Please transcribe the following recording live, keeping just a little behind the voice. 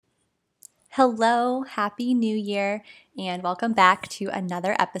Hello, Happy New Year, and welcome back to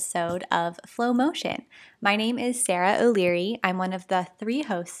another episode of Flow Motion. My name is Sarah O'Leary. I'm one of the three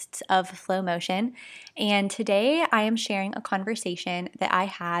hosts of Flow Motion, and today I am sharing a conversation that I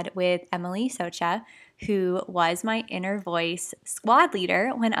had with Emily Socha, who was my inner voice squad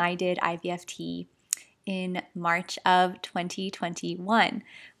leader when I did IVFT in March of 2021,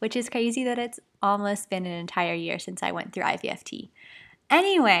 which is crazy that it's almost been an entire year since I went through IVFT.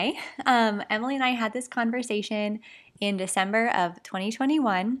 Anyway, Emily and I had this conversation in December of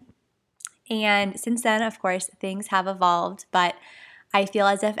 2021. And since then, of course, things have evolved, but I feel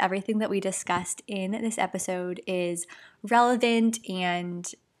as if everything that we discussed in this episode is relevant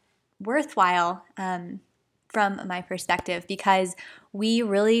and worthwhile from my perspective because we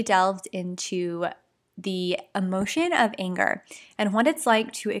really delved into the emotion of anger and what it's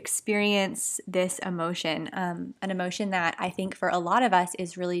like to experience this emotion, an emotion that I think for a lot of us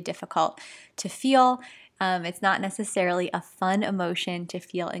is really difficult to feel. It's not necessarily a fun emotion to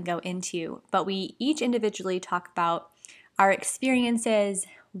feel and go into, but we each individually talk about our experiences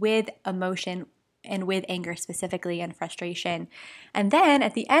with emotion and with anger specifically and frustration. And then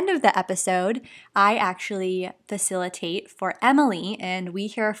at the end of the episode, I actually facilitate for Emily and we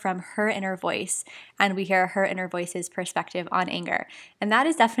hear from her inner voice and we hear her inner voice's perspective on anger. And that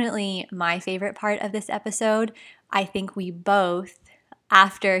is definitely my favorite part of this episode. I think we both,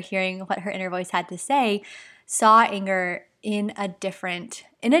 after hearing what her inner voice had to say, saw anger in a different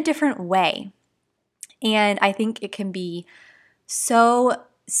way. And I think it can be so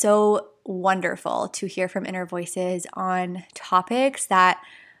wonderful to hear from inner voices on topics that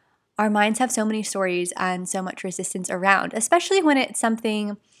our minds have so many stories and so much resistance around, especially when it's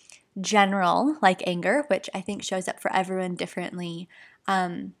something general like anger, which I think shows up for everyone differently,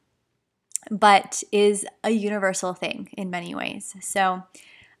 but is a universal thing in many ways. So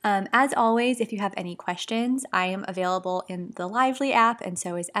as always, if you have any questions, I am available in the Lively app, and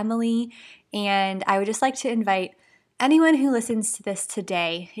so is Emily. And I would just like to invite anyone who listens to this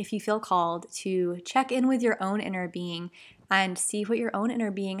today, if you feel called, to check in with your own inner being and see what your own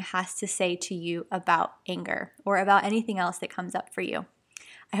inner being has to say to you about anger or about anything else that comes up for you.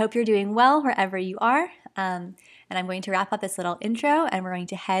 I hope you're doing well wherever you are. And I'm going to wrap up this little intro and we're going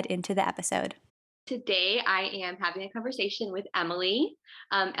to head into the episode. Today, I am having a conversation with Emily.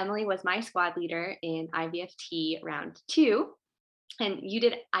 Emily was my squad leader in IVFT round 2, and you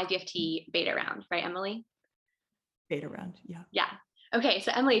did IVFT beta round, right, Emily? Beta round, yeah. Yeah. Okay, so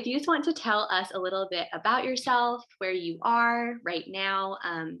Emily, if you just want to tell us a little bit about yourself, where you are right now,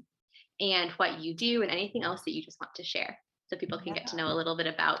 and what you do, and anything else that you just want to share, so people can get to know a little bit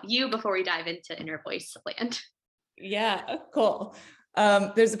about you before we dive into inner voice land. Yeah, cool.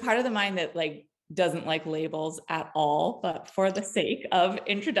 There's a part of the mind that doesn't like labels at all, but for the sake of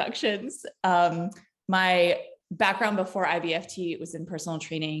introductions, my background before IVFT was in personal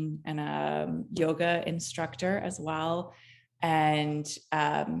training and a yoga instructor as well. And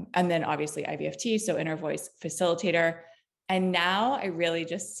then obviously IVFT, so inner voice facilitator. And now I really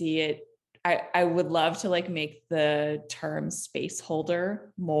just see it. I would love to make the term space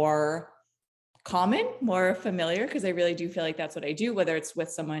holder more common, more familiar, because I really do feel like that's what I do, whether it's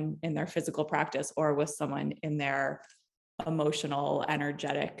with someone in their physical practice or with someone in their emotional,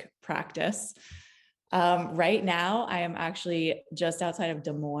 energetic practice. Right now, I am actually just outside of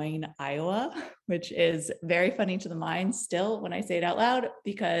Des Moines, Iowa, which is very funny to the mind still when I say it out loud,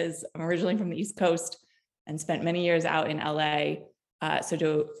 because I'm originally from the East Coast and spent many years out in LA. So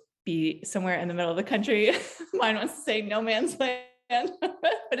to be somewhere in the middle of the country, mine wants to say no man's land.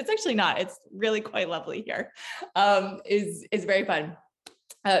 But it's actually not. It's really quite lovely here. Is very fun,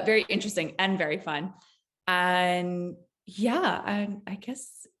 very interesting, and very fun. And yeah, I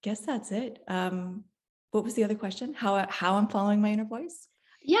guess that's it. What was the other question? How I'm following my inner voice?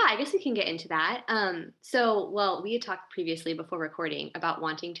 Yeah, I guess we can get into that. Well, we had talked previously before recording about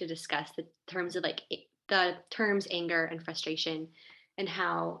wanting to discuss the terms of the terms anger and frustration and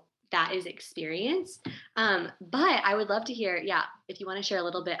how that is experienced. But I would love to hear, if you want to share a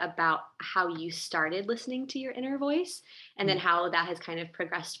little bit about how you started listening to your inner voice and then how that has kind of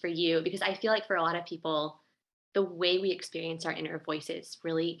progressed for you, because I feel like for a lot of people, the way we experience our inner voices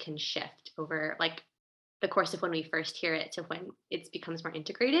really can shift over the course of when we first hear it to when it becomes more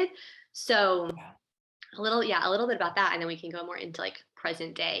integrated. So a little bit about that, and then we can go more into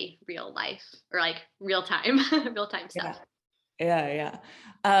present day real life or real time real time stuff. Yeah.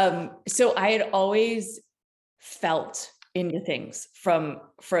 So I had always felt into things for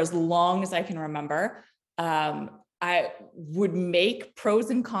as long as I can remember. I would make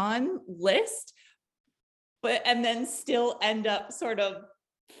pros and con list, and then still end up sort of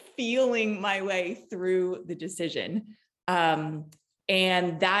feeling my way through the decision. And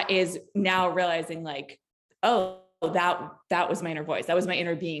that is now realizing like, oh, that was my inner voice. That was my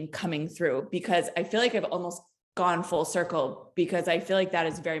inner being coming through, because I feel like I've almost gone full circle, because I feel like that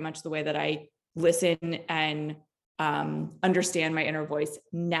is very much the way that I listen and understand my inner voice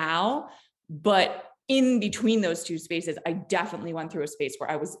now. But in between those two spaces, I definitely went through a space where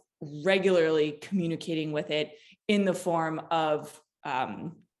I was regularly communicating with it in the form of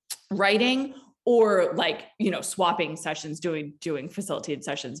writing, or like, swapping sessions, doing facilitated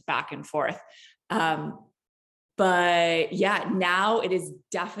sessions back and forth. But yeah, now it is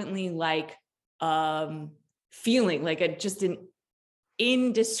definitely like feeling like just an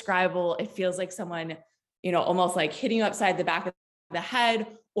indescribable, it feels like someone, almost like hitting you upside the back of the head,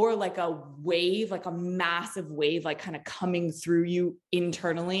 or like a wave, like a massive wave, like kind of coming through you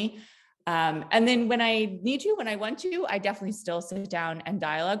internally. And then when I want to, I definitely still sit down and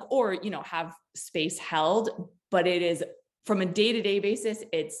dialogue, or, have space held, but it is from a day-to-day basis.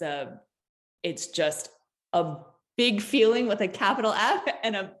 It's just a big feeling with a capital F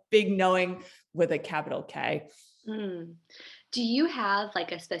and a big knowing with a capital K. Mm. Do you have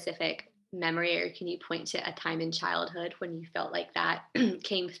like a specific memory, or can you point to a time in childhood when you felt like that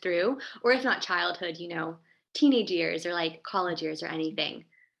came through? Or if not childhood, teenage years or like college years or anything,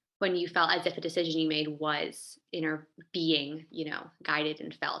 when you felt as if a decision you made was inner being, guided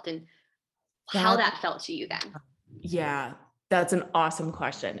and felt, and how that felt to you then? Yeah, that's an awesome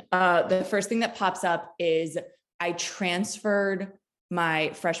question. The first thing that pops up is I transferred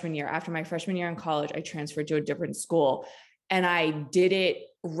my freshman year. After my freshman year in college, I transferred to a different school, and I did it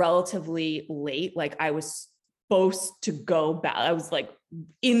relatively late. Like I was supposed to go back. I was like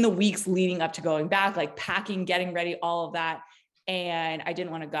in the weeks leading up to going back, like packing, getting ready, all of that. And I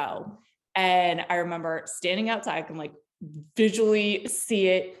didn't want to go. And I remember standing outside, I can like visually see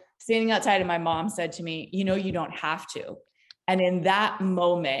it, standing outside, and my mom said to me, you don't have to. And in that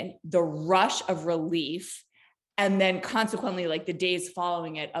moment, the rush of relief, and then consequently, like the days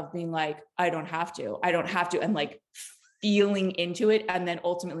following it, of being like, I don't have to, and like feeling into it, and then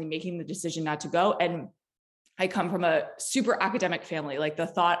ultimately making the decision not to go. And I come from a super academic family. Like the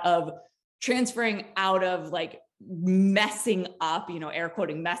thought of transferring out of like messing up, air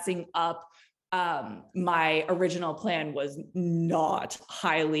quoting, messing up, my original plan was not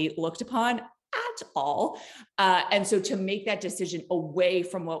highly looked upon at all. And so to make that decision away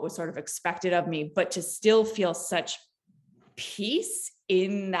from what was sort of expected of me, but to still feel such peace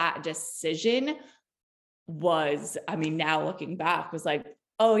in that decision was, now looking back, was like,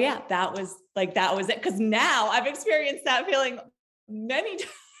 oh yeah, that was it. Cause now I've experienced that feeling many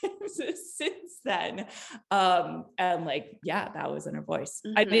times since then. And like, yeah, that was inner voice.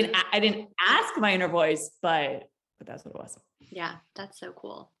 Mm-hmm. I didn't ask my inner voice, but that's what it was. Yeah, that's so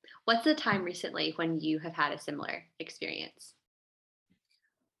cool. What's the time recently when you have had a similar experience?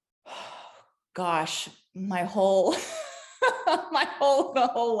 Gosh, my whole the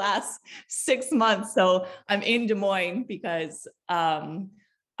whole last 6 months. So I'm in Des Moines because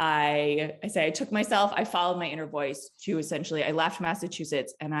I took myself, I followed my inner voice to essentially, I left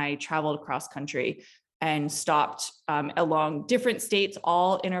Massachusetts and I traveled cross country and stopped along different states,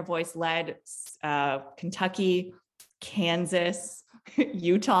 all inner voice led, Kentucky, Kansas,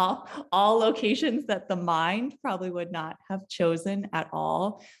 Utah, all locations that the mind probably would not have chosen at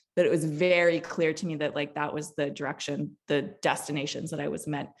all. That it was very clear to me that like that was the direction, the destinations that I was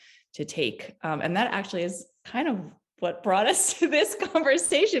meant to take. And that actually is kind of what brought us to this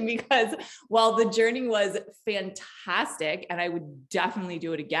conversation, because while the journey was fantastic and I would definitely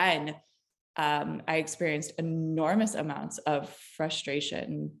do it again, I experienced enormous amounts of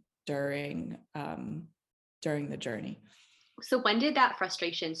frustration during the journey. So when did that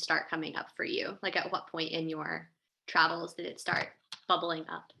frustration start coming up for you? Like at what point in your travels did it start bubbling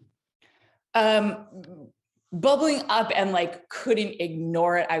up? Bubbling up and like couldn't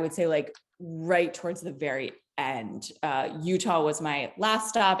ignore it. I would say like right towards the very end. Utah was my last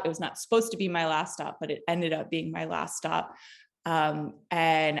stop. It was not supposed to be my last stop, but it ended up being my last stop.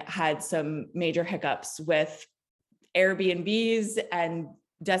 And had some major hiccups with Airbnbs and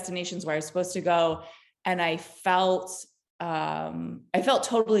destinations where I was supposed to go. And I felt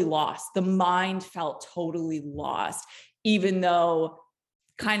totally lost. The mind felt totally lost, even though,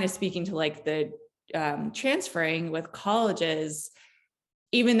 kind of speaking to like the transferring with colleges,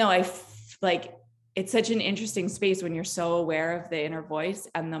 even though like, it's such an interesting space when you're so aware of the inner voice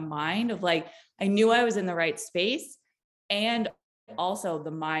and the mind of like, I knew I was in the right space. And also the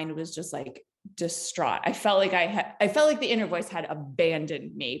mind was just like distraught. I felt like the inner voice had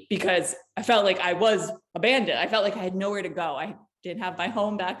abandoned me, because I felt like I was abandoned. I felt like I had nowhere to go. didn't have my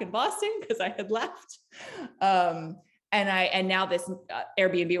home back in Boston because I had left. And now this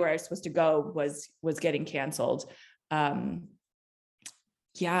Airbnb where I was supposed to go was getting canceled.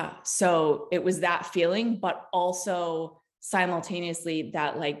 So it was that feeling, but also simultaneously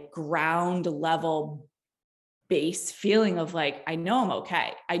that like ground level base feeling of like, I know I'm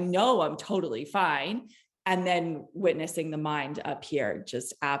okay. I know I'm totally fine. And then witnessing the mind up here,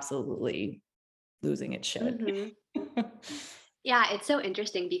 just absolutely losing its shit. Mm-hmm. Yeah, it's so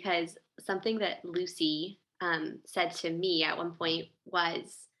interesting because something that Lucy said to me at one point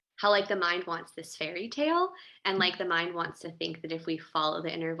was how like the mind wants this fairy tale, and like the mind wants to think that if we follow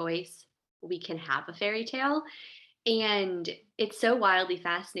the inner voice, we can have a fairy tale. And it's so wildly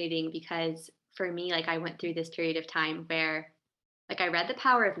fascinating because for me, like I went through this period of time where like I read The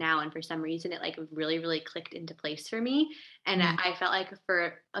Power of Now, and for some reason it like really, really clicked into place for me. And I felt like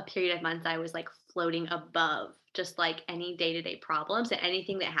for a period of months I was like floating above just like any day-to-day problems, and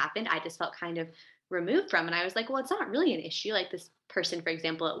anything that happened, I just felt kind of removed from. And I was like, well, it's not really an issue. Like this person, for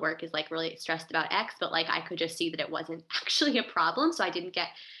example, at work is like really stressed about X, but like I could just see that it wasn't actually a problem. So I didn't get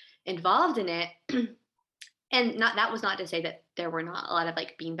involved in it. And not that was not to say that there were not a lot of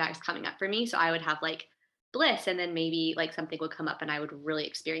like beanbags coming up for me. So I would have like bliss, and then maybe like something would come up and I would really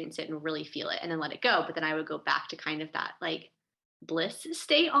experience it and really feel it and then let it go. But then I would go back to kind of that like bliss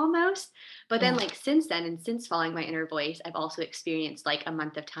state almost. But then like since then, and since following my inner voice, I've also experienced like a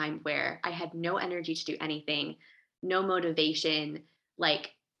month of time where I had no energy to do anything, no motivation,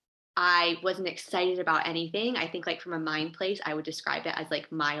 like I wasn't excited about anything. I think like from a mind place, I would describe it as like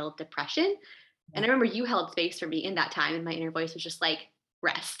mild depression. And I remember you held space for me in that time, and my inner voice was just like,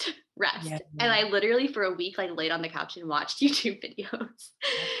 rest, rest. Yeah. And I literally for a week like laid on the couch and watched YouTube videos.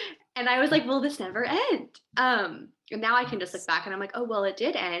 And I was like, will this never end? And now I can just look back and I'm like, oh well, it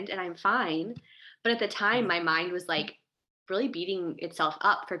did end and I'm fine. But at the time my mind was like really beating itself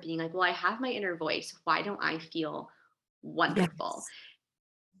up for being like, well, I have my inner voice. Why don't I feel wonderful?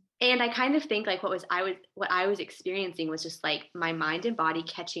 Yes. And I kind of think like what I was experiencing was just like my mind and body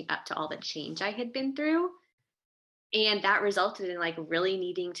catching up to all the change I had been through. And that resulted in like really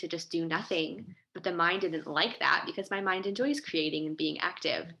needing to just do nothing. But the mind didn't like that because my mind enjoys creating and being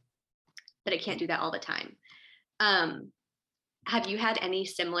active, but it can't do that all the time. Have you had any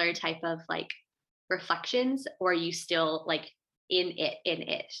similar type of like reflections, or are you still like in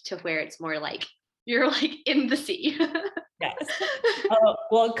it to where it's more like you're like in the sea? Yes.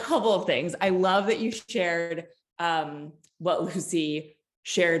 Well, a couple of things. I love that you shared what Lucy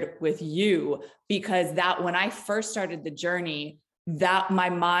shared with you, because that when I first started the journey, that my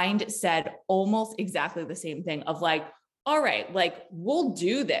mind said almost exactly the same thing of like, all right, like we'll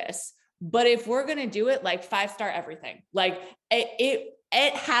do this, but if we're going to do it, like 5-star everything, like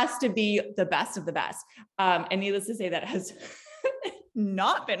it has to be the best of the best. And needless to say, that has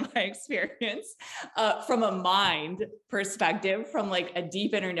not been my experience from a mind perspective, from like a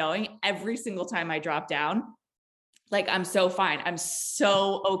deep inner knowing. Every single time I drop down, like I'm so fine, I'm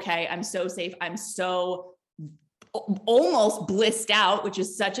so okay, I'm so safe, I'm so almost blissed out, which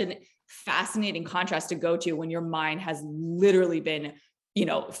is such a fascinating contrast to go to when your mind has literally been,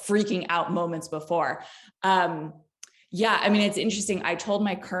 freaking out moments before. I mean, it's interesting. I told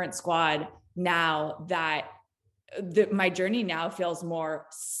my current squad now that my journey now feels more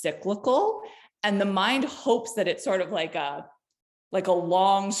cyclical, and the mind hopes that it's sort of like a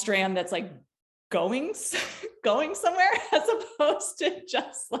long strand that's like going somewhere, as opposed to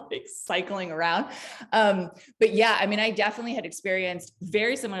just like cycling around. But yeah, I mean, I definitely had experienced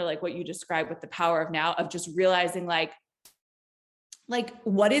very similar, like what you described with the power of now, of just realizing like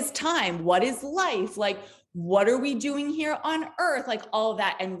what is time? What is life? Like, what are we doing here on earth? Like all of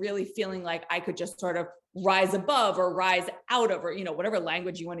that, and really feeling like I could just sort of rise above or rise out of, or, whatever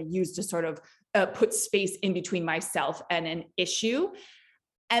language you want to use to sort of put space in between myself and an issue.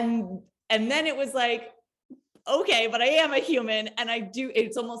 And then it was like, okay, but I am a human, and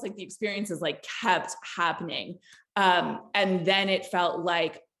it's almost like the experiences like kept happening. And then it felt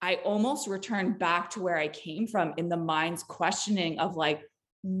like I almost returned back to where I came from, in the mind's questioning of like,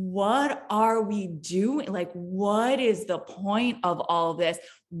 what are we doing? Like, what is the point of all of this?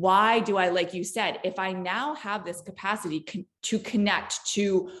 Why do I, like you said, if I now have this capacity to connect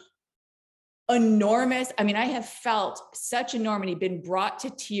to enormous, I mean, I have felt such enormity, been brought to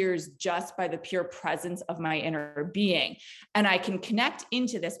tears just by the pure presence of my inner being. And I can connect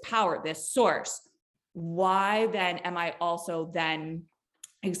into this power, this source. Why then am I also then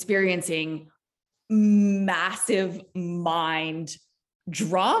experiencing massive mind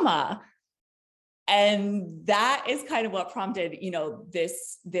drama? And that is kind of what prompted,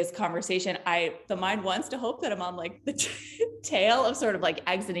 this conversation. The mind wants to hope that I'm on like the tail of sort of like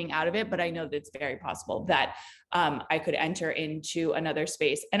exiting out of it, but I know that it's very possible that I could enter into another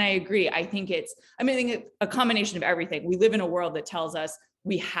space. And I agree. I think it's a combination of everything. We live in a world that tells us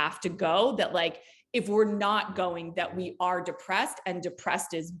we have to go, that like, if we're not going, that we are depressed, and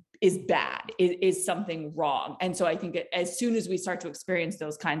depressed is bad, is something wrong. And so I think as soon as we start to experience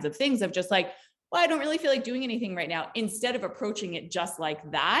those kinds of things of just like, well, I don't really feel like doing anything right now, instead of approaching it just like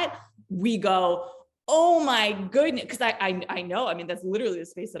that, we go, oh my goodness. Cause I know, that's literally the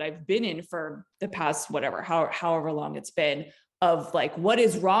space that I've been in for the past, however long it's been, of like, what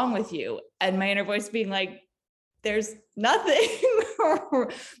is wrong with you? And my inner voice being like, there's nothing,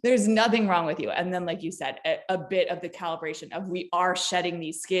 there's nothing wrong with you. And then, like you said, a bit of the calibration of, we are shedding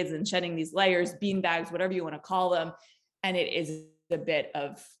these skids and shedding these layers, bean bags, whatever you want to call them. And it is a bit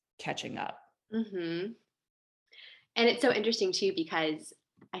of catching up. Mm-hmm. And it's so interesting too, because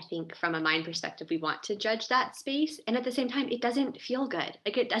I think from a mind perspective, we want to judge that space. And at the same time, it doesn't feel good.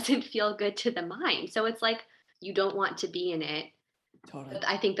 Like, it doesn't feel good to the mind. So it's like, you don't want to be in it. Totally. But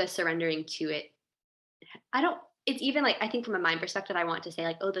I think the surrendering to it, it's even like, I think from a mind perspective, I want to say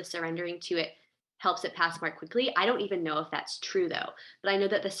like, oh, the surrendering to it helps it pass more quickly. I don't even know if that's true though, but I know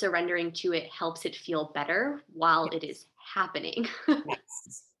that the surrendering to it helps it feel better while it is happening.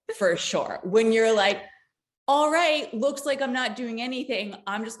 Yes, for sure. When you're like, all right, looks like I'm not doing anything,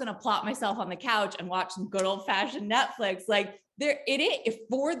 I'm just going to plop myself on the couch and watch some good old fashioned Netflix. Like,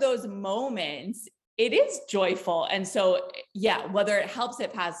 for those moments, it is joyful. And so, yeah, whether it helps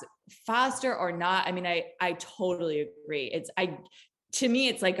it pass faster or not, I totally agree. To me,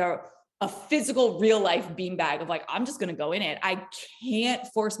 it's like a physical real life beanbag of like, I'm just going to go in it. I can't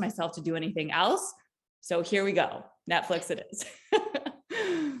force myself to do anything else. So here we go. Netflix it is.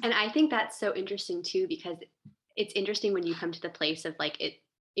 And I think that's so interesting too, because it's interesting when you come to the place of like,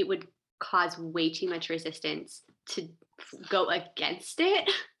 it would cause way too much resistance to go against it.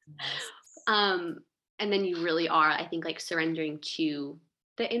 Yes. And then you really are, I think, like surrendering to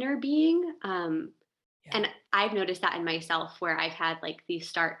the inner being. And I've noticed that in myself, where I've had like these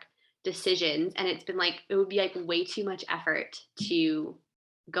stark decisions, and it's been like, it would be like way too much effort to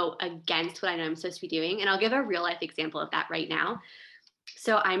go against what I know I'm supposed to be doing. And I'll give a real life example of that right now.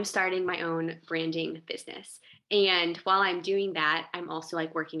 So I'm starting my own branding business. And while I'm doing that, I'm also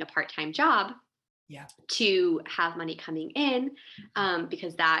like working a part-time job to have money coming in,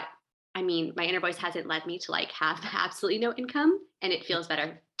 because my inner voice hasn't led me to like have absolutely no income. And it feels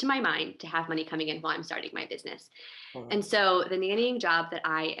better to my mind to have money coming in while I'm starting my business. And so the nannying job that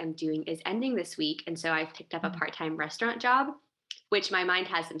I am doing is ending this week. And so I've picked up a part-time restaurant job, which my mind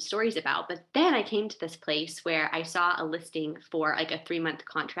has some stories about. But then I came to this place where I saw a listing for like a 3-month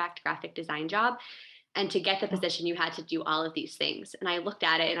contract graphic design job. And to get the position, you had to do all of these things. And I looked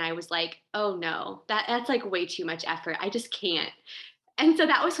at it and I was like, oh no, that's like way too much effort. I just can't. And so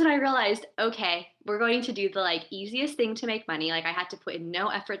that was when I realized, okay, we're going to do the like easiest thing to make money. Like, I had to put in no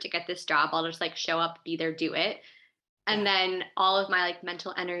effort to get this job. I'll just like show up, be there, do it. And then all of my like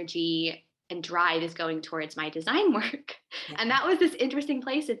mental energy and drive is going towards my design work. And that was this interesting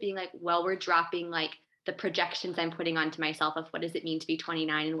place of being like, well, we're dropping like the projections I'm putting onto myself of what does it mean to be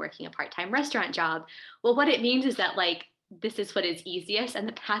 29 and working a part-time restaurant job. Well, what it means is that like, this is what is easiest and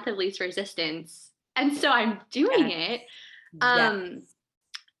the path of least resistance. And so I'm doing it.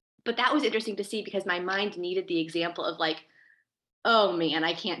 But that was interesting to see, because my mind needed the example of like, oh man,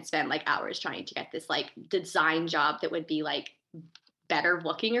 I can't spend like hours trying to get this like design job that would be like better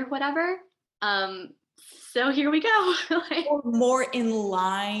looking or whatever. So here we go. Or more in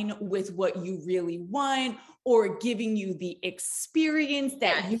line with what you really want, or giving you the experience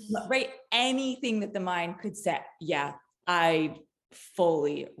that you, right? Anything that the mind could say. Yeah, I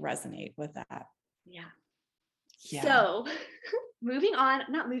fully resonate with that. Yeah. So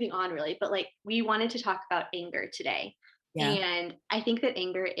not moving on really, but like, we wanted to talk about anger today. And I think that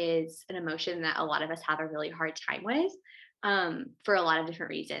anger is an emotion that a lot of us have a really hard time with, for a lot of different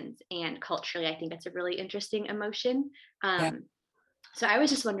reasons. And culturally, I think it's a really interesting emotion. So I was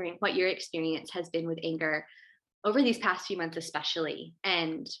just wondering what your experience has been with anger over these past few months, especially,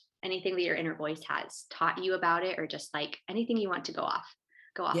 and anything that your inner voice has taught you about it, or just like anything you want to go off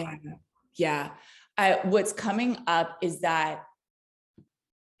on. What's coming up is that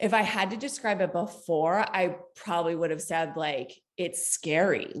if I had to describe it before, I probably would have said like, it's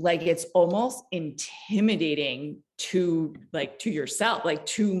scary. Like, it's almost intimidating to yourself, like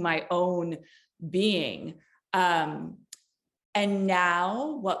to my own being. And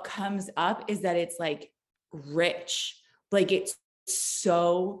now what comes up is that it's like rich, like it's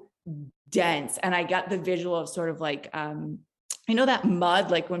so dense. And I got the visual of sort of like, I know that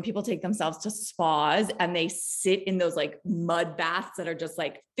mud, like when people take themselves to spas and they sit in those like mud baths that are just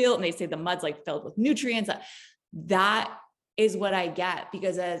like filled, and they say the mud's like filled with nutrients. That is what I get,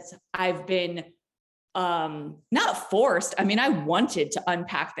 because as I've been not forced. I mean, I wanted to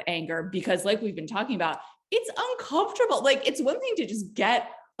unpack the anger because, like we've been talking about, it's uncomfortable. Like, it's one thing to just get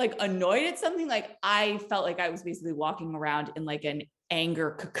like annoyed at something. Like, I felt like I was basically walking around in like an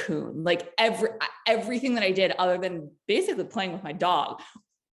anger cocoon. Like everything that I did, other than basically playing with my dog,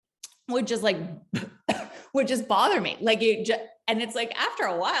 would just like would just bother me. Like it just, and it's like after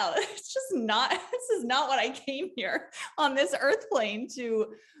a while, it's just not. This is not what I came here on this earth plane to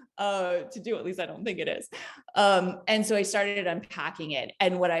do. At least I don't think it is. And so I started unpacking it,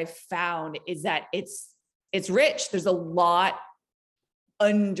 and what I found is that it's rich. There's a lot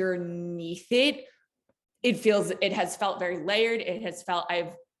underneath it. It has felt very layered.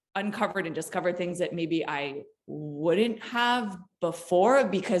 I've uncovered and discovered things that maybe I wouldn't have before,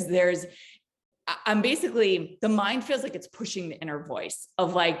 because I'm basically, the mind feels like it's pushing the inner voice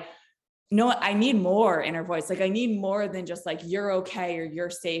of like, no, I need more inner voice. Like, I need more than just like, you're okay, or you're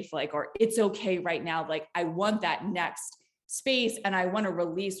safe, like, or it's okay right now. Like, I want that next space, and I want to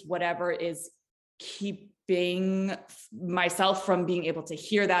release whatever is keeping myself from being able to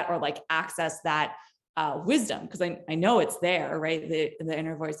hear that or like access that wisdom. Cause I know it's there, right? The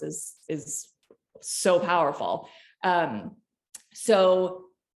inner voice is so powerful. So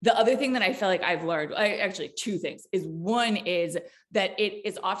the other thing that I feel like I've learned, actually two things, is one is that it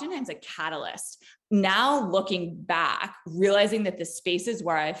is oftentimes a catalyst. Now looking back, realizing that the spaces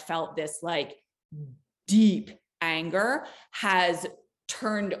where I felt this like deep anger has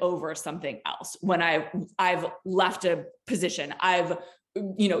turned over something else. When I've left a position, I've,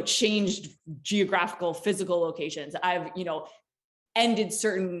 changed geographical, physical locations. I've, ended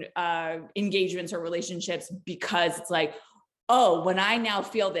certain engagements or relationships, because it's like, oh, when I now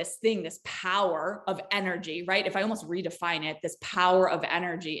feel this thing, this power of energy, right? If I almost redefine it, this power of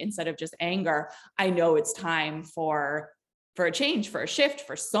energy instead of just anger, I know it's time for a change, for a shift,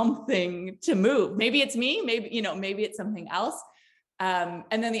 for something to move. Maybe it's me, maybe it's something else. And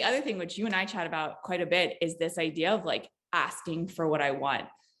then the other thing, which you and I chat about quite a bit, is this idea of like asking for what I want.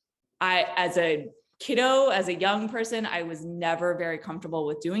 As a kiddo, as a young person, I was never very comfortable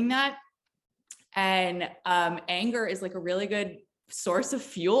with doing that. And anger is like a really good source of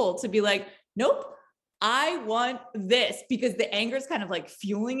fuel to be like, nope, I want this, because the anger is kind of like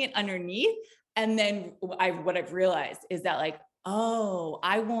fueling it underneath. And then what I've realized is that like, oh,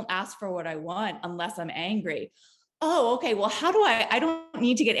 I won't ask for what I want unless I'm angry. Oh, okay. Well, I don't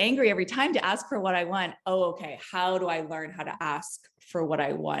need to get angry every time to ask for what I want. Oh, okay. How do I learn how to ask for what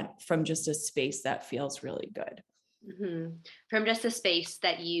I want from just a space that feels really good? Mm-hmm. From just a space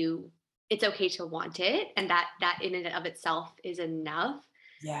that it's okay to want it, and that in and of itself is enough.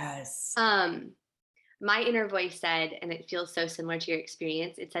 Yes. My inner voice said, and it feels so similar to your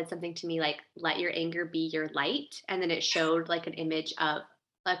experience, it said something to me like, let your anger be your light. And then it showed like an image of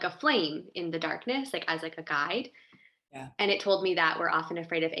like a flame in the darkness, like as like a guide. Yeah. And it told me that we're often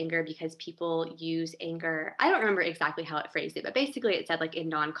afraid of anger because people use anger. I don't remember exactly how it phrased it, but basically it said like in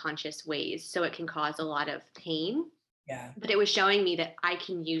non-conscious ways. So it can cause a lot of pain. Yeah. But it was showing me that I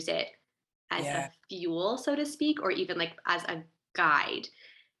can use it as Yeah. a fuel, so to speak, or even like as a guide.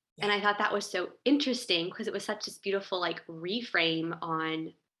 Yeah. And I thought that was so interesting because it was such this beautiful like reframe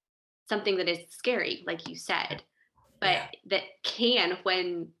on something that is scary, like you said, but that can,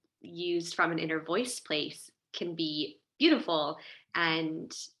 when used from an inner voice place, can be beautiful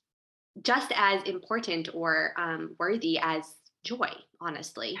and just as important or worthy as joy,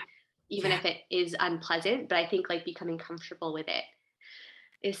 honestly, even if it is unpleasant. But I think like becoming comfortable with it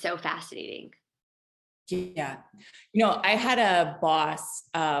is so fascinating. Yeah. I had a boss,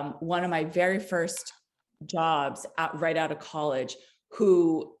 one of my very first jobs right out of college,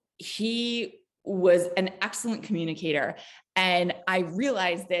 who he was an excellent communicator. And I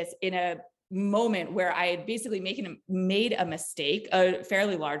realized this in a moment where I had basically made a mistake, a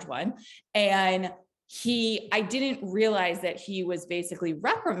fairly large one. And I didn't realize that he was basically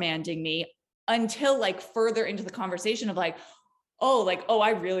reprimanding me until like further into the conversation of like,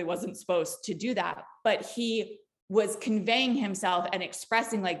 I really wasn't supposed to do that. But he was conveying himself and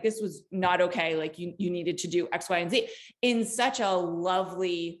expressing like, this was not okay. Like you needed to do X, Y, and Z in such a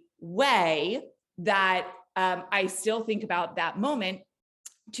lovely way that I still think about that moment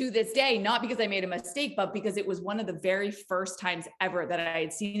to this day, not because I made a mistake, but because it was one of the very first times ever that I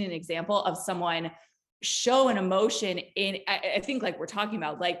had seen an example of someone show an emotion I think like we're talking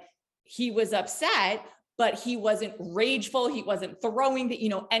about, like he was upset, but he wasn't rageful. He wasn't throwing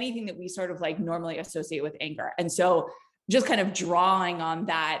anything that we sort of like normally associate with anger. And so just kind of drawing on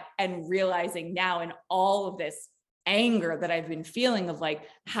that and realizing now in all of this anger that I've been feeling of like,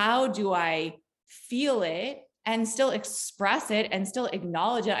 how do I feel it and still express it and still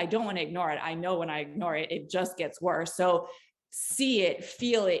acknowledge it? I don't want to ignore it. I know when I ignore it, it just gets worse. So see it,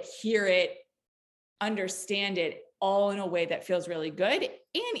 feel it, hear it, understand it, all in a way that feels really good,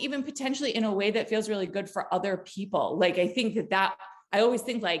 and even potentially in a way that feels really good for other people. Like, I think that I always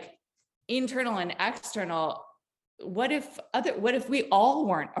think like internal and external. What if we all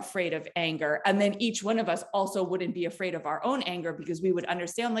weren't afraid of anger, and then each one of us also wouldn't be afraid of our own anger, because we would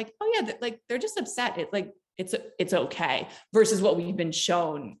understand like, oh yeah, like they're just upset. It's okay, versus what we've been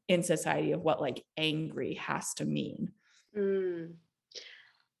shown in society of what like angry has to mean. Mm.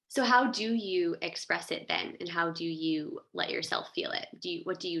 So how do you express it then? And how do you let yourself feel it?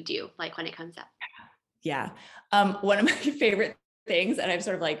 What do you do like when it comes up? Yeah. One of my favorite things, and I've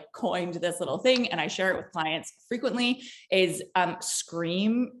sort of like coined this little thing and I share it with clients frequently, is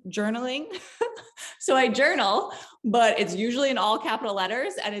scream journaling. So I journal, but it's usually in all capital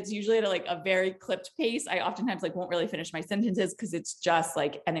letters, and it's usually at like a very clipped pace. I oftentimes like won't really finish my sentences because it's just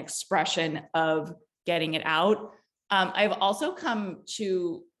like an expression of getting it out. I've also come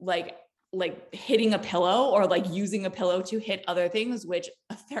to like hitting a pillow, or like using a pillow to hit other things, which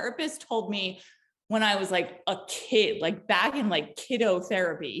a therapist told me when I was like a kid, like back in like kiddo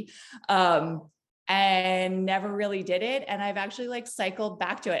therapy, and never really did it. And I've actually like cycled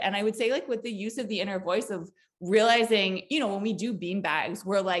back to it. And I would say like with the use of the inner voice of realizing, when we do bean bags,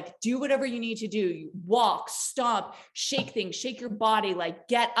 we're like, do whatever you need to do. You walk, stomp, shake things, shake your body, like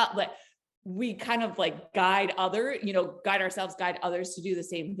get up, like we kind of like guide ourselves, guide others to do the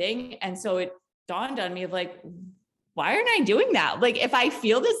same thing. And so it dawned on me of like, why aren't I doing that? Like, if I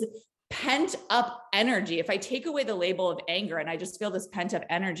feel this pent up energy, if I take away the label of anger and I just feel this pent up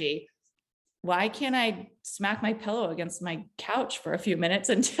energy, why can't I smack my pillow against my couch for a few minutes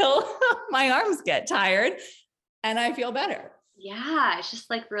until my arms get tired and I feel better? Yeah, it's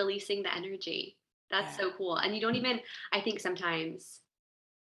just like releasing the energy. That's so cool. And you don't even, I think sometimes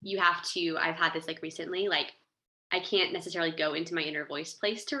you have to, I've had this like recently, like I can't necessarily go into my inner voice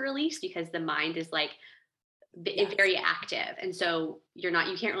place to release because the mind is like very active. And so you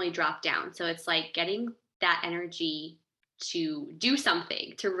can't really drop down. So it's like getting that energy to do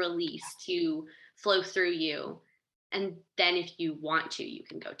something, to release, to flow through you. And then if you want to, you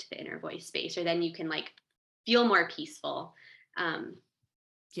can go to the inner voice space, or then you can like feel more peaceful. I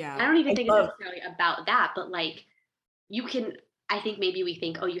don't even think it's necessarily about that, but like you can, I think maybe we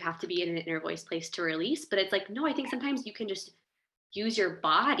think, oh, you have to be in an inner voice place to release, but it's like, no, I think sometimes you can just use your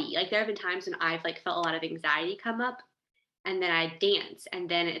body. Like there have been times when I've like felt a lot of anxiety come up, and then I dance, and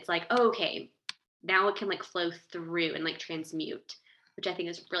then it's like, oh, okay, now it can like flow through and like transmute, which I think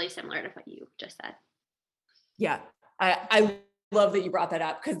is really similar to what you just said. Yeah. I love that you brought that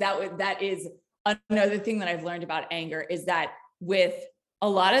up, because that is another thing that I've learned about anger, is that with a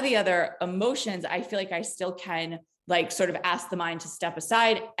lot of the other emotions, I feel like I still can like sort of ask the mind to step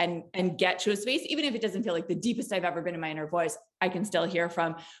aside and get to a space, even if it doesn't feel like the deepest I've ever been in my inner voice, I can still hear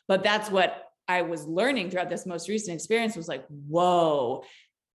from. But that's what I was learning throughout this most recent experience, was like, whoa,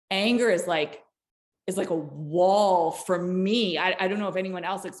 anger is like a wall for me. I don't know if anyone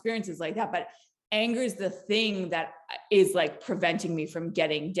else experiences like that, but anger is the thing that is like preventing me from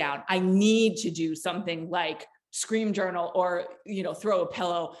getting down. I need to do something like scream journal or, throw a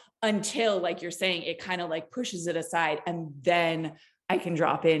pillow until, like you're saying, it kind of like pushes it aside, and then I can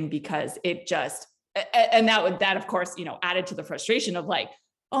drop in, because it just, and that of course, added to the frustration of like,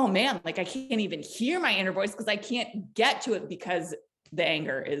 oh man, like I can't even hear my inner voice because I can't get to it, because the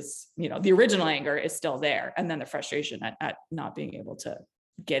anger is, the original anger is still there. And then the frustration at not being able to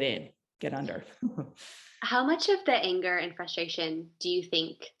get under. How much of the anger and frustration do you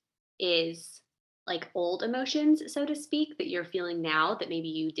think is like old emotions, so to speak, that you're feeling now that maybe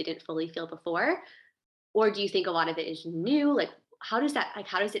you didn't fully feel before? Or do you think a lot of it is new? Like, how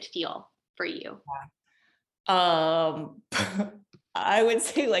does it feel for you? I would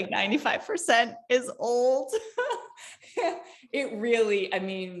say like 95% is old. It really, I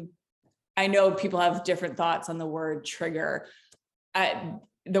mean, I know people have different thoughts on the word trigger.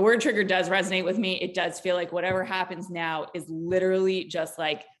 The word trigger does resonate with me. It does feel like whatever happens now is literally just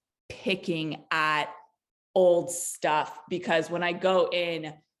like picking at old stuff, because when I go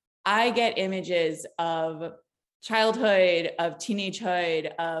in, I get images of childhood, of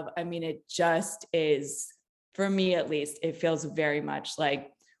teenagehood, it just is, for me at least, it feels very much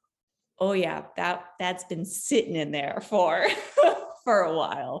like, oh yeah, that's been sitting in there for for a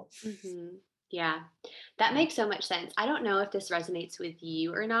while. Mm-hmm. Yeah, that makes so much sense. I don't know if this resonates with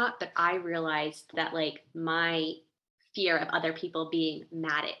you or not, but I realized that like my fear of other people being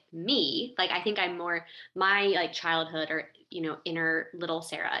mad at me, like I think I'm more my like childhood or inner little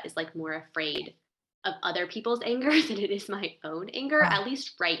Sarah is like more afraid of other people's anger than it is my own anger, Ah, at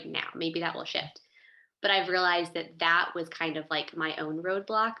least right now. Maybe that will shift. But I've realized that that was kind of like my own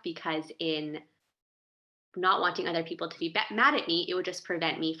roadblock because in not wanting other people to be mad at me, it would just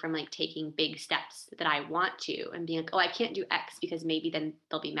prevent me from like taking big steps that I want to and being like, oh, I can't do X because maybe then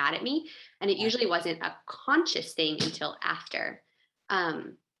they'll be mad at me. And it yeah, usually wasn't a conscious thing until after.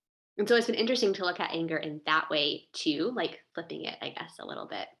 Um, and so it's been interesting to look at anger in that way too, like flipping it, I guess, a little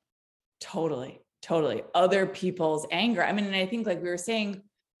bit. totally, totally. Other people's anger. I mean, and I think like we were saying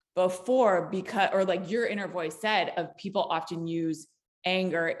before, because, or like your inner voice said, of people often use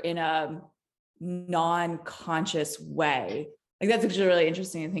anger in a non-conscious way. Like that's actually really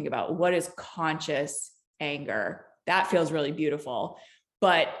interesting to think about. What is conscious anger? That feels really beautiful.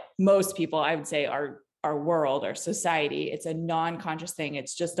 But most people, I would say, our world, our society, it's a non-conscious thing.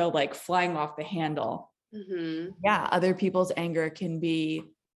 It's just a like flying off the handle. Mm-hmm. Yeah, other people's anger can be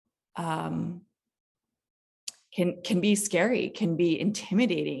um can be scary, can be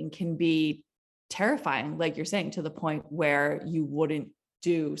intimidating, can be terrifying, like you're saying, to the point where you wouldn't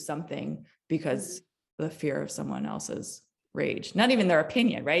do something Mm-hmm. because the fear of someone else's rage, not even their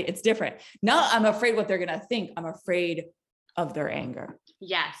opinion, right? It's different. Not I'm afraid what they're going to think, I'm afraid of their anger.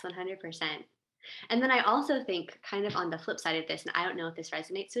 Yes, 100%. And then I also think, kind of on the flip side of this, and I don't know if this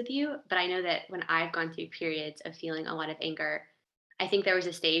resonates with you, but I know that when I've gone through periods of feeling a lot of anger, I think there was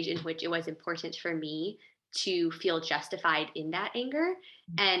a stage in which it was important for me to feel justified in that anger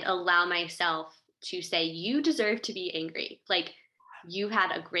and allow myself to say, you deserve to be angry. Like, you've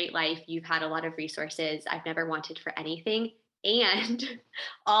had a great life, you've had a lot of resources, I've never wanted for anything. And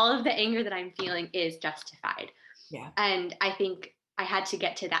all of the anger that I'm feeling is justified. Yeah, And I think I had to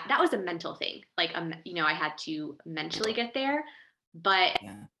get to that. That was a mental thing. Like, I had to mentally get there, but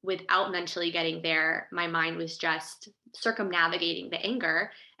yeah, without mentally getting there, my mind was just circumnavigating the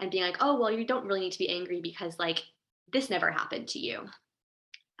anger and being like, oh, well, you don't really need to be angry because like this never happened to you.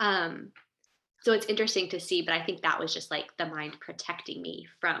 Um, so it's interesting to see, but I think that was just like the mind protecting me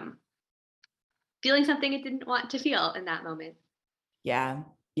from feeling something it didn't want to feel in that moment. yeah,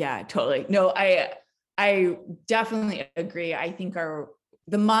 yeah, totally. No, I definitely agree. I think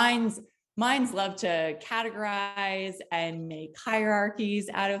the minds love to categorize and make hierarchies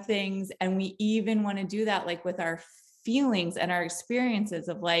out of things. And we even want to do that like with our feelings and our experiences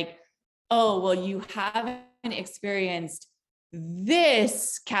of like, oh, well, you haven't experienced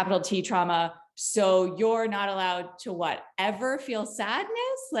this capital T trauma, so you're not allowed to what, ever feel sadness?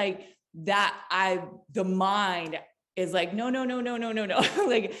 Like that the mind is like, no, no, no, no, no, no, no.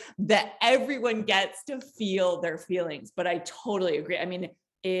 Like that everyone gets to feel their feelings. But I totally agree. I mean,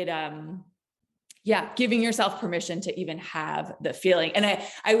 it yeah, giving yourself permission to even have the feeling. And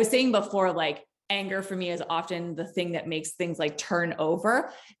I was saying before, like anger for me is often the thing that makes things like turn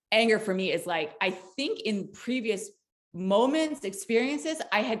over. Anger for me is like, I think in previous moments, experiences,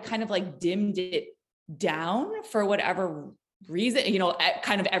 I had kind of like dimmed it down for whatever reason,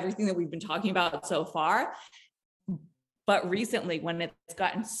 kind of everything that we've been talking about so far. But recently, when it's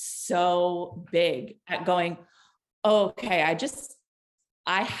gotten so big at going, okay,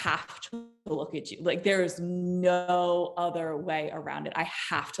 I have to look at you. Like there's no other way around it. I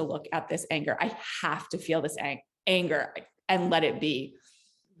have to look at this anger. I have to feel this anger and let it be,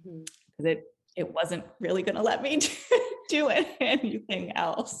 Mhm. because it wasn't really going to let me do anything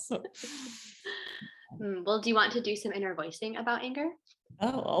else. Well, do you want to do some inner voicing about anger?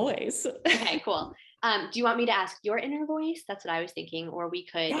 Oh, always. Okay, cool. Do you want me to ask your inner voice? That's what I was thinking, or we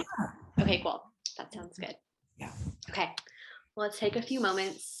could. Yeah. Okay, cool. That sounds good. Yeah. Okay, well, let's take a few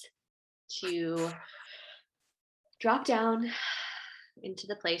moments to drop down into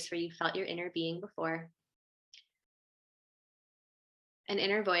the place where you felt your inner being before. An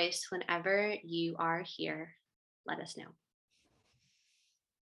inner voice, whenever you are here, let us know.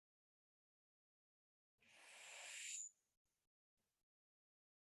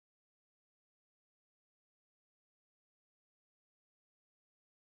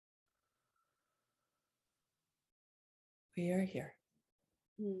 We are here.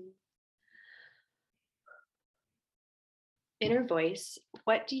 Hmm. Inner voice,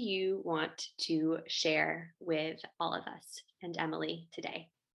 what do you want to share with all of us and Emily today?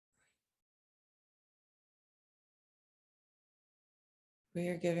 We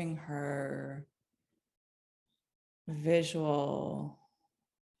are giving her visual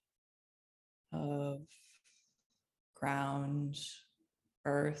of ground,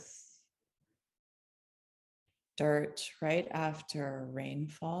 earth, dirt right after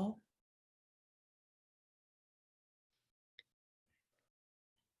rainfall.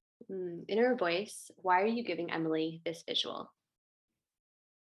 Inner voice, why are you giving Emily this visual?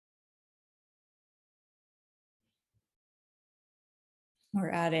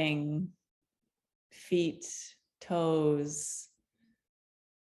 We're adding feet, toes.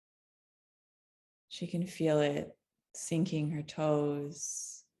 She can feel it sinking her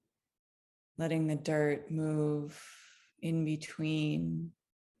toes, letting the dirt move in between.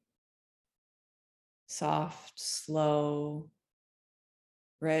 Soft, slow,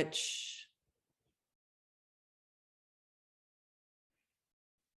 rich.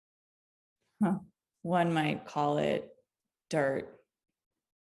 One might call it dirt,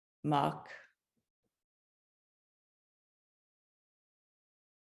 muck.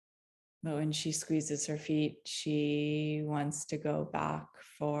 But when she squeezes her feet, she wants to go back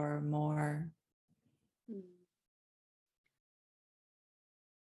for more. Mm.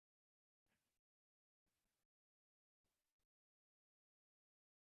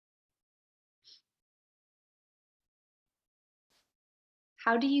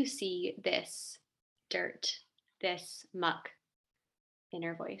 How do you see this dirt, this muck,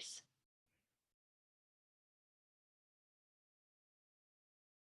 inner voice?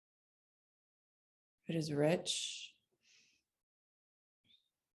 It is rich.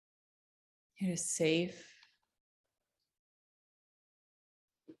 It is safe.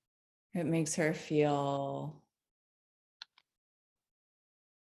 It makes her feel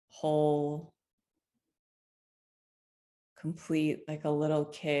whole, complete, like a little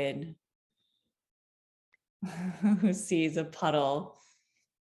kid who sees a puddle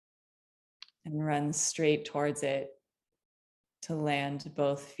and runs straight towards it to land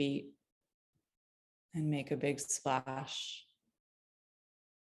both feet and make a big splash.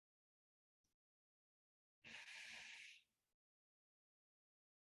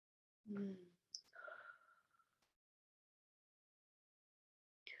 Mm.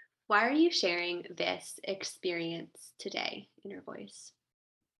 Why are you sharing this experience today, inner voice?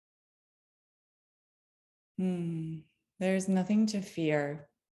 There's nothing to fear.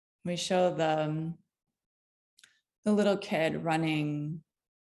 We show them the little kid running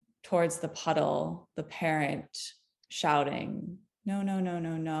towards the puddle, the parent shouting, "No, no, no,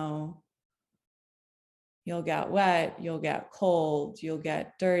 no, no. You'll get wet, you'll get cold, you'll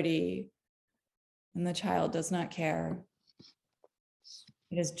get dirty." And the child does not care.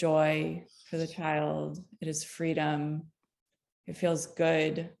 It is joy for the child. It is freedom. It feels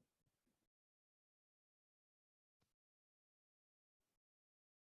good.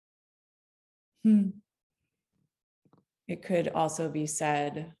 It could also be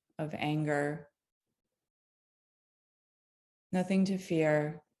said of anger. Nothing to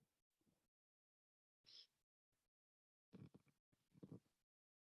fear.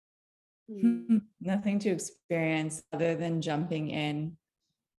 Nothing to experience other than jumping in.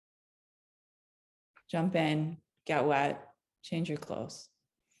 Jump in, get wet, change your clothes.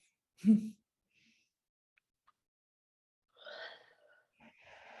 Mm.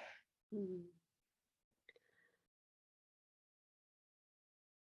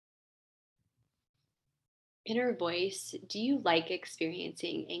 Inner voice, do you like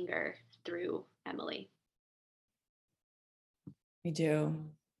experiencing anger through Emily? We do.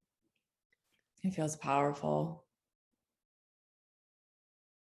 It feels powerful.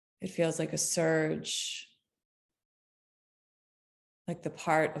 It feels like a surge, like the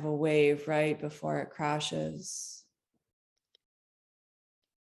part of a wave right before it crashes.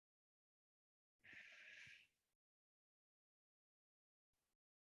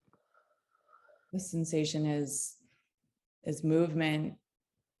 The sensation is movement,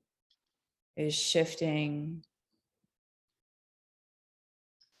 is shifting.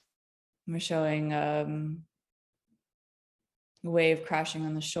 We're showing a wave crashing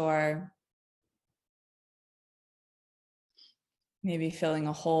on the shore, maybe filling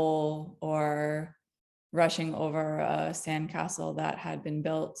a hole or rushing over a sandcastle that had been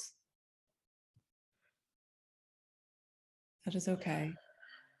built. That is okay.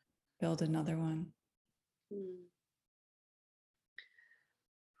 Build another one. Mm.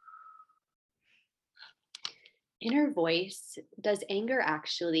 Inner voice, does anger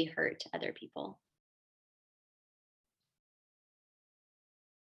actually hurt other people?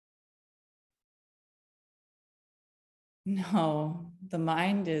 No, the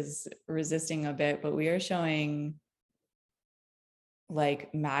mind is resisting a bit, but we are showing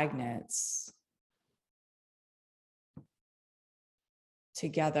like magnets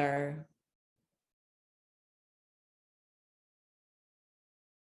together.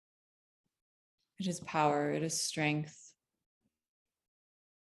 It is power. It is strength.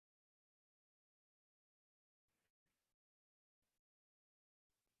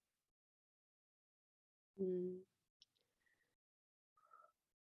 Mm.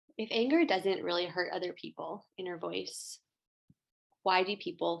 If anger doesn't really hurt other people, inner voice, why do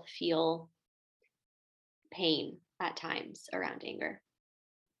people feel pain at times around anger?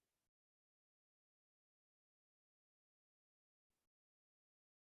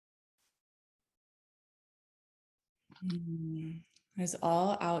 It's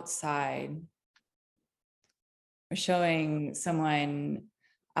all outside. We're showing someone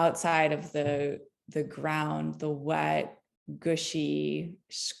outside of the ground, the wet, gushy,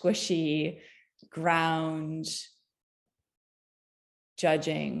 squishy ground,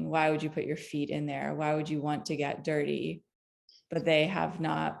 judging. Why would you put your feet in there? Why would you want to get dirty? But they have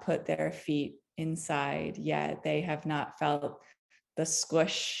not put their feet inside yet. They have not felt the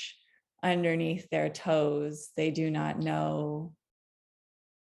squish underneath their toes. They do not know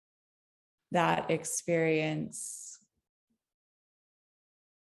that experience.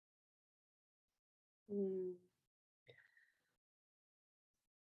 Mm.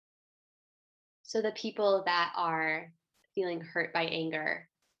 So the people that are feeling hurt by anger,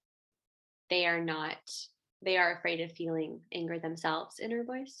 they are not, they are afraid of feeling anger themselves, inner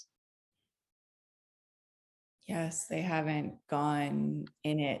voice. Yes, they haven't gone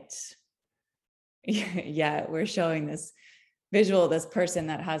in it yet. We're showing this visual, this person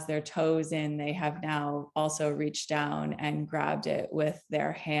that has their toes in, they have now also reached down and grabbed it with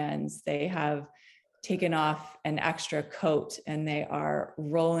their hands. They have taken off an extra coat and they are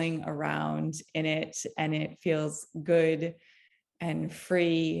rolling around in it, and it feels good and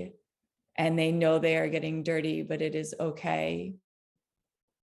free. And they know they are getting dirty, but it is okay.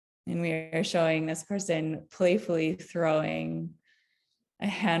 And we are showing this person playfully throwing a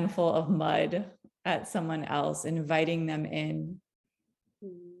handful of mud at someone else, inviting them in.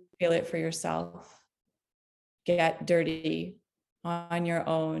 Mm. Feel it for yourself. Get dirty on your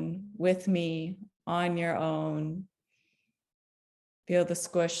own, with me on your own. Feel the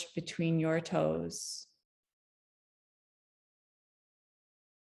squish between your toes.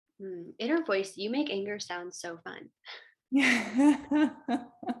 Mm. Inner voice, you make anger sound so fun.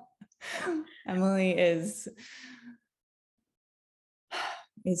 Emily is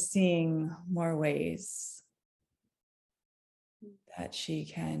seeing more ways that she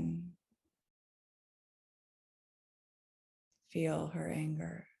can feel her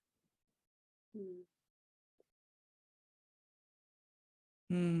anger.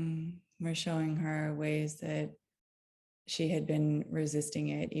 We're showing her ways that she had been resisting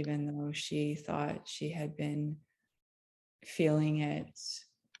it, even though she thought she had been feeling it.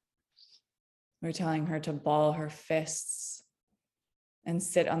 We're telling her to ball her fists and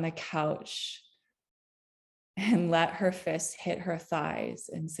sit on the couch and let her fists hit her thighs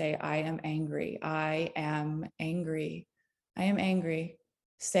and say, I am angry. I am angry. I am angry.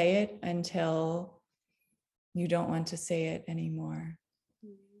 Say it until you don't want to say it anymore.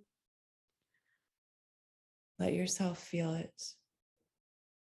 Let yourself feel it.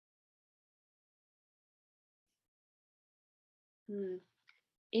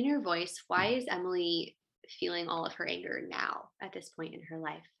 Inner voice, why is Emily feeling all of her anger now at this point in her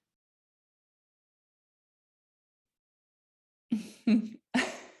life?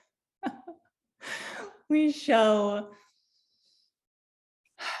 We show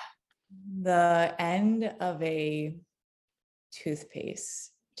the end of a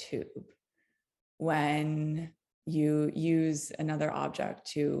toothpaste tube when you use another object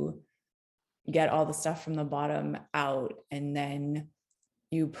to get all the stuff from the bottom out, and then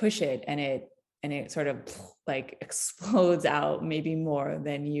you push it and it sort of like explodes out, maybe more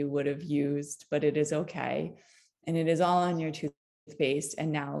than you would have used, but it is okay. And it is all on your toothpaste.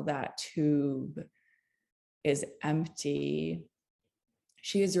 And now that tube is empty.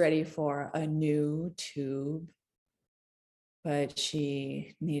 She is ready for a new tube, but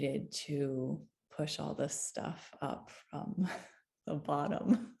she needed to push all this stuff up from the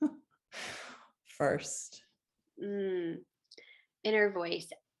bottom first. Inner voice,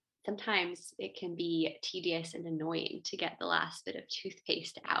 sometimes it can be tedious and annoying to get the last bit of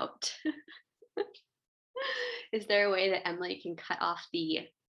toothpaste out. Is there a way that Emily can cut off the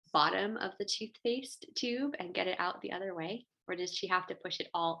bottom of the toothpaste tube and get it out the other way? Or does she have to push it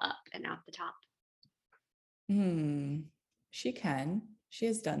all up and out the top? She can. She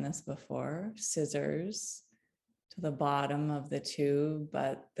has done this before. Scissors to the bottom of the tube,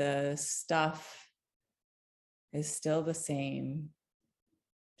 but the stuff is still the same.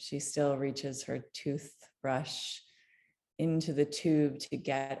 She still reaches her toothbrush into the tube to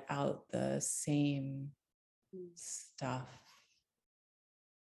get out the same stuff.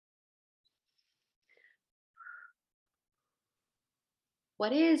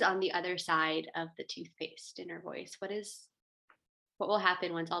 What is on the other side of the toothpaste, inner voice? What will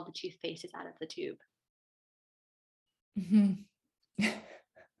happen once all the toothpaste is out of the tube?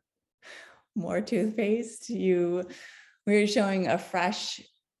 More toothpaste. We're showing a fresh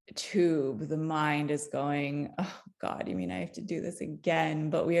tube. The mind is going, oh God, you mean I have to do this again?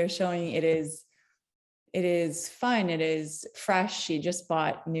 But we are showing it is fun. It is fresh. She just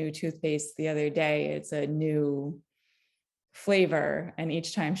bought new toothpaste the other day. It's a new flavor. And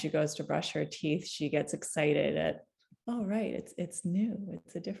each time she goes to brush her teeth, she gets excited at, oh, right, it's new.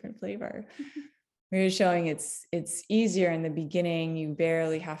 It's a different flavor. We're showing it's easier in the beginning. You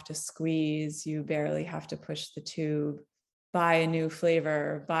barely have to squeeze. You barely have to push the tube. Buy a new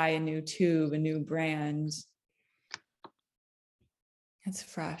flavor, buy a new tube, a new brand. It's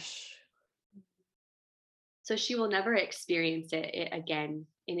fresh. So she will never experience it again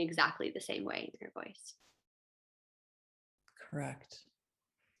in exactly the same way in her voice. Correct.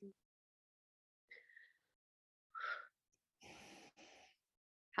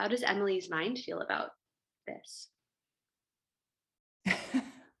 How does Emily's mind feel about this?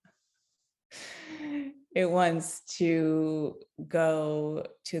 It wants to go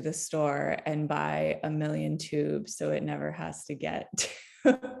to the store and buy 1 million tubes so it never has to get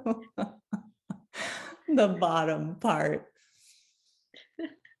to the bottom part.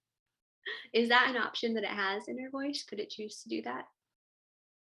 Is that an option that it has in her voice? Could it choose to do that?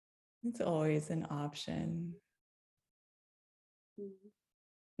 It's always an option.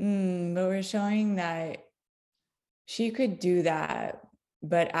 Mm-hmm. But we're showing that she could do that,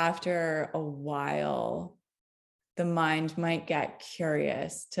 but after a while, the mind might get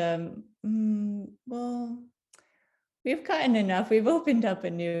curious to, well, we've gotten enough. We've opened up a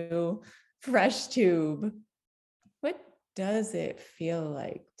new fresh tube. What does it feel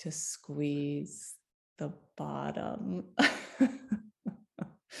like to squeeze the bottom?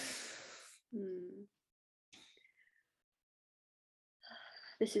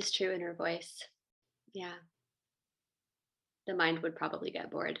 This is true in her voice. Yeah. The mind would probably get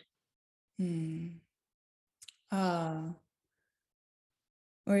bored. We're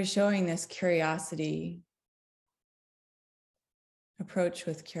showing this curiosity. Approach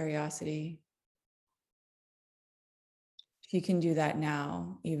with curiosity. She can do that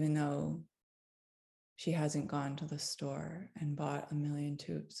now, even though she hasn't gone to the store and bought 1 million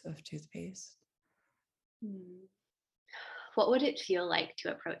tubes of toothpaste. What would it feel like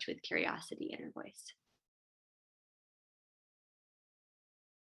to approach with curiosity in her voice?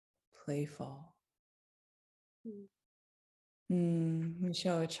 Playful. We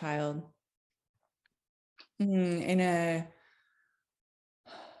show a child in a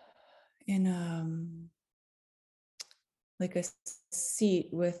like a seat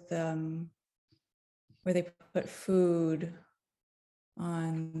with where they put food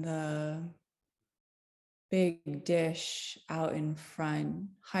on the big dish out in front,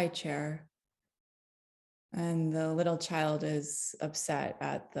 high chair. And the little child is upset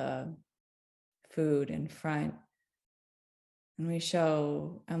at the food in front. And we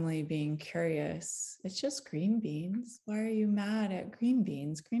show Emily being curious. It's just green beans. Why are you mad at green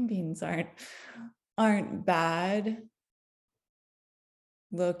beans? Green beans aren't bad.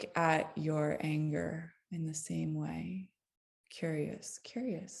 Look at your anger in the same way. Curious,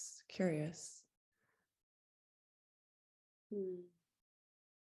 curious, curious.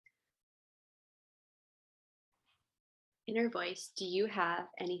 In her voice, do you have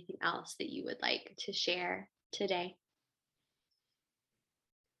anything else that you would like to share today?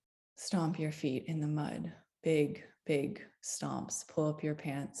 Stomp your feet in the mud. Big, big stomps. Pull up your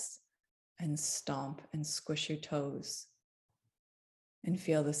pants and stomp and squish your toes and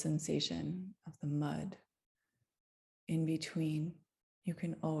feel the sensation of the mud. In between, you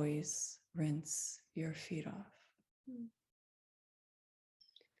can always rinse your feet off.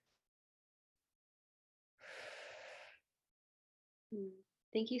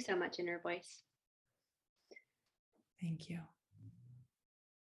 Thank you so much, Inner Voice. Thank you.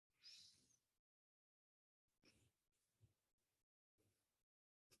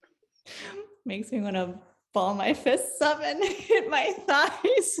 Makes me want to ball my fists up and hit my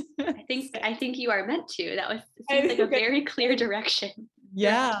thighs. I think you are meant to. Seems like a very clear direction.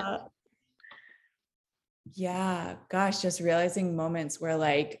 Yeah. Gosh, just realizing moments where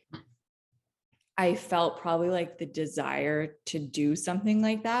like I felt probably like the desire to do something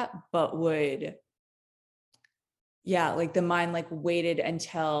like that, but like the mind like waited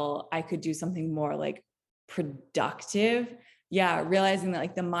until I could do something more like productive. Yeah. Realizing that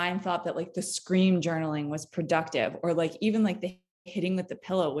like the mind thought that like the scream journaling was productive, or like even like the hitting with the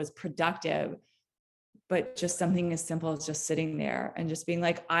pillow was productive. But just something as simple as just sitting there and just being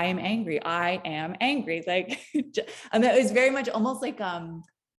like, I am angry. I am angry. Like, and that was very much almost like,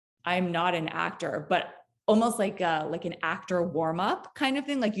 I'm not an actor, but almost like an actor warm up kind of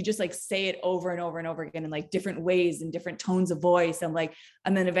thing. Like you just like say it over and over and over again in like different ways and different tones of voice. And like,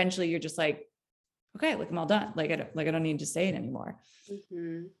 and then eventually you're just like, okay, like I'm all done. Like I don't need to say it anymore.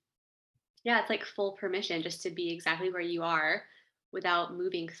 Mm-hmm. Yeah, it's like full permission just to be exactly where you are without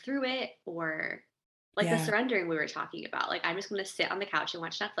moving through it, or like the Yeah. surrendering we were talking about. Like, I'm just going to sit on the couch and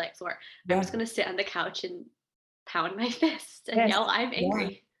watch Netflix, or I'm Yeah. just going to sit on the couch and pound my fist and Yes. yell, I'm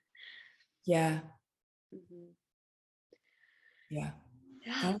angry. Yeah. Mm-hmm. Yeah.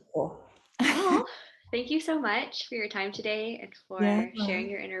 Yeah. That was cool. Well, thank you so much for your time today and Yeah. for sharing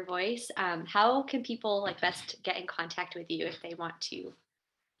your inner voice. How can people like best get in contact with you if they want to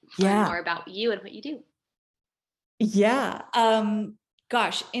learn Yeah. more about you and what you do? Yeah.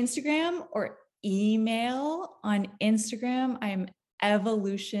 Gosh, Instagram or email. On Instagram, I'm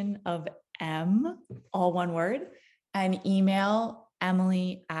evolution of M, all one word, and email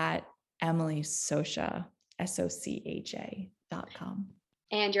Emily at Emily Socha, SOCHA.com.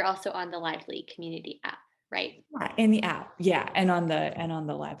 And you're also on the Lively community app, right? Yeah, in the app. Yeah. And on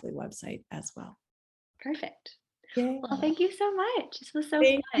the Lively website as well. Perfect. Yeah. Well, thank you so much. This was so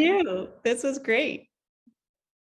Thank fun. you. This was great.